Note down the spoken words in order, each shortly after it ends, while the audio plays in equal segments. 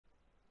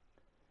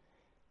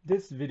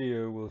This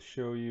video will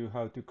show you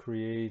how to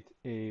create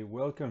a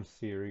welcome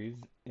series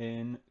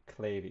in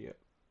Klaviyo.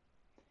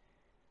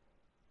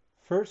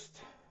 First,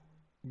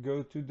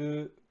 go to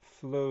the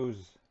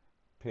Flows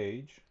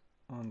page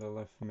on the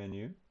left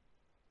menu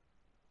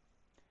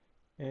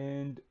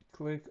and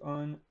click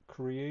on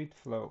Create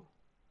Flow.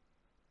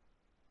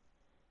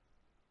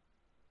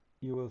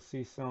 You will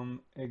see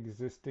some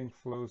existing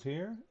flows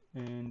here,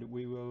 and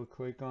we will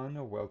click on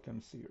a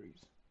welcome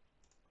series.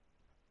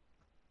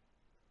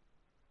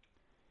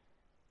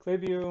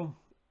 Klaviyo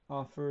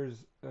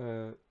offers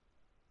a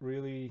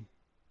really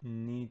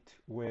neat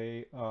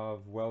way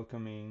of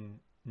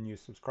welcoming new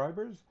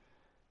subscribers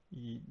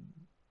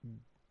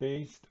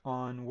based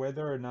on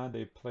whether or not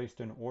they placed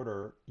an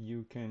order.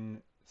 You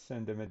can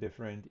send them a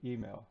different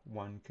email.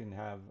 One can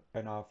have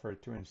an offer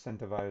to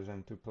incentivize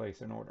them to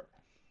place an order.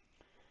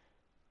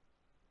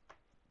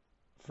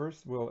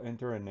 First, we'll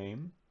enter a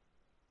name.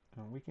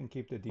 We can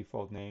keep the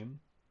default name.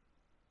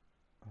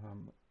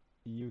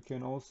 You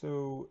can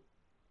also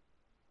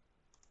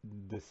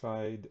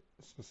decide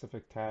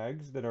specific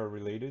tags that are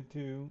related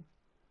to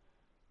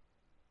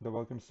the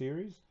welcome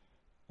series.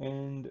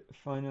 And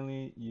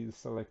finally, you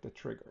select a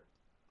trigger.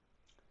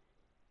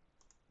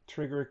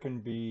 Trigger can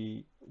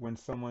be when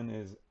someone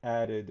is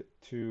added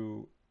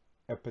to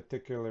a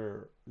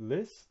particular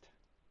list,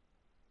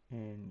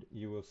 and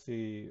you will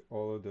see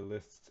all of the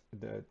lists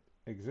that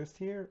exist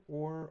here,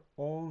 or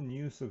all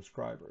new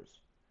subscribers.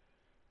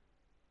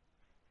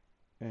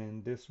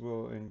 And this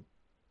will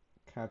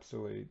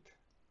encapsulate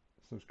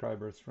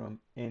subscribers from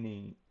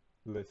any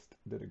list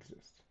that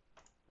exists.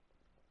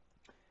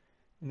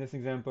 In this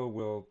example,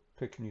 we'll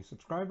pick new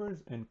subscribers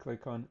and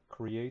click on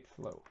Create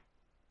Flow.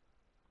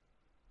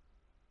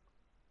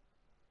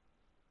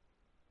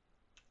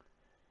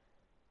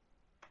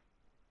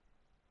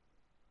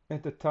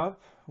 At the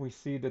top, we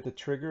see that the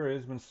trigger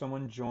is when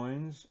someone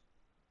joins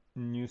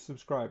new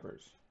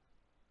subscribers,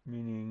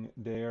 meaning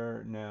they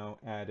are now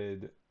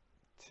added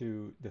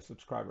to the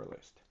subscriber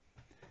list.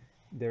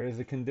 There is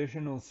a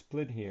conditional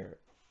split here.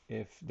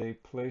 If they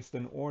placed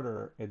an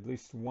order at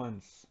least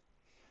once,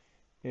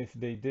 if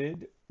they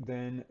did,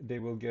 then they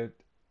will get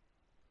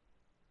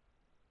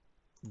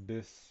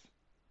this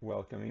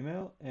welcome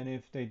email, and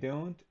if they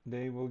don't,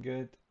 they will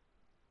get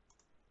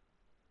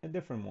a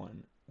different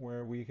one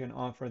where we can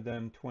offer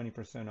them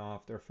 20%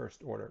 off their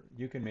first order.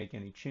 You can make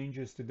any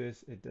changes to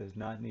this. It does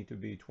not need to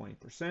be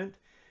 20%,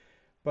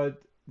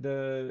 but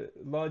the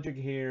logic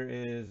here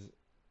is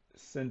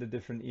send a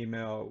different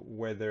email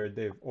whether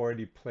they've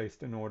already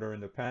placed an order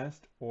in the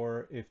past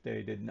or if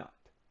they did not.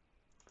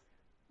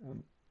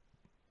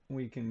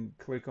 We can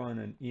click on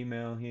an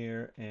email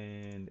here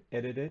and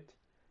edit it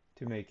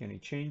to make any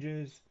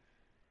changes.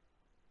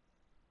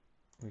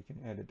 We can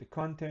edit the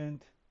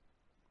content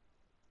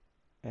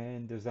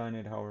and design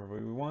it however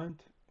we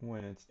want.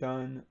 When it's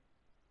done,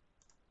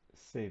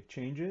 save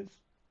changes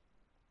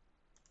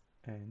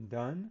and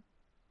done.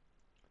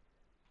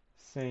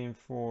 Same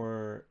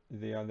for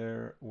the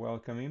other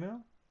welcome email.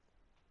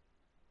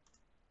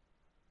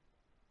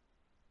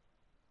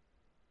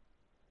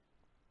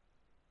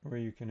 Where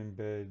you can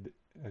embed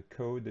a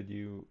code that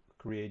you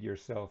create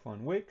yourself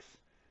on Wix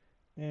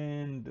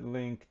and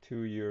link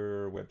to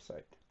your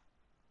website.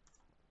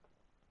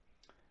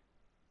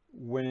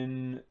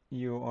 When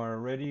you are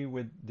ready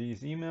with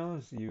these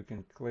emails, you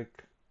can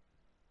click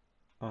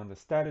on the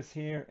status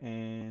here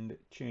and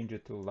change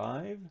it to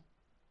live.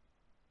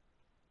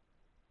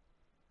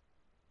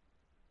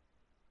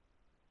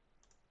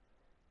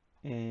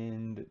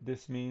 And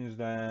this means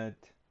that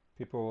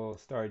people will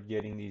start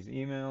getting these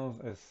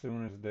emails as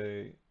soon as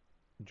they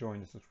join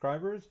the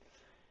subscribers.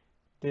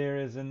 There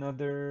is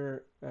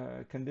another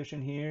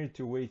condition here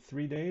to wait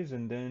 3 days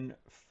and then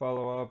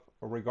follow up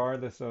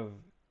regardless of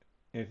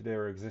if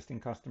they're existing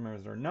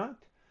customers or not.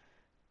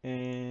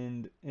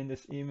 And in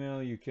this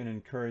email, you can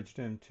encourage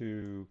them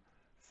to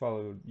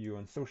follow you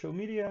on social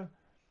media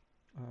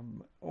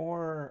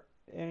or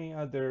any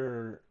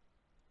other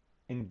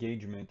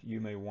engagement you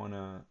may want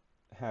to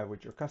have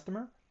with your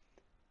customer.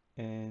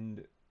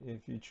 And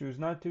if you choose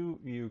not to,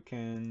 you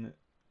can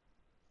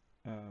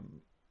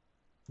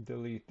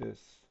delete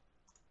this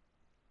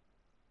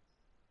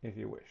if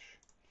you wish.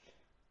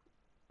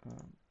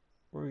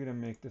 We're going to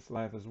make this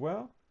live as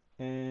well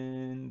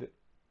and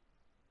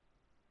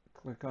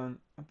click on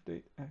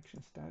update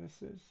action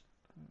statuses.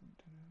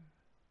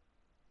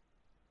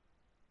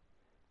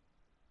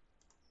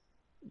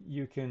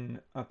 You can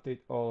update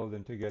all of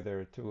them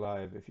together to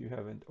live if you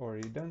haven't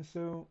already done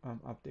so. I'm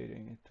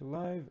updating it to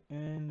live,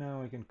 and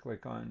now I can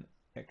click on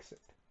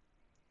exit.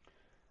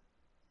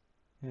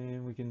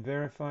 And we can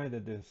verify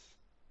that this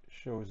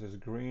shows as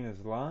green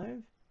as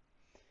live.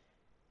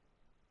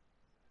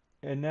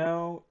 And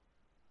now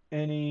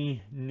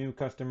any new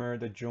customer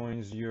that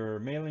joins your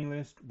mailing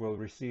list will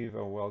receive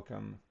a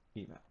welcome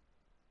email.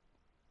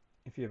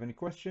 If you have any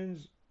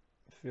questions,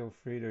 feel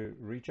free to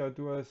reach out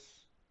to us.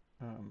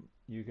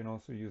 You can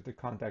also use the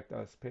Contact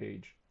Us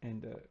page in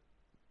the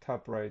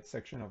top right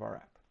section of our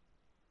app.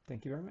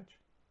 Thank you very much.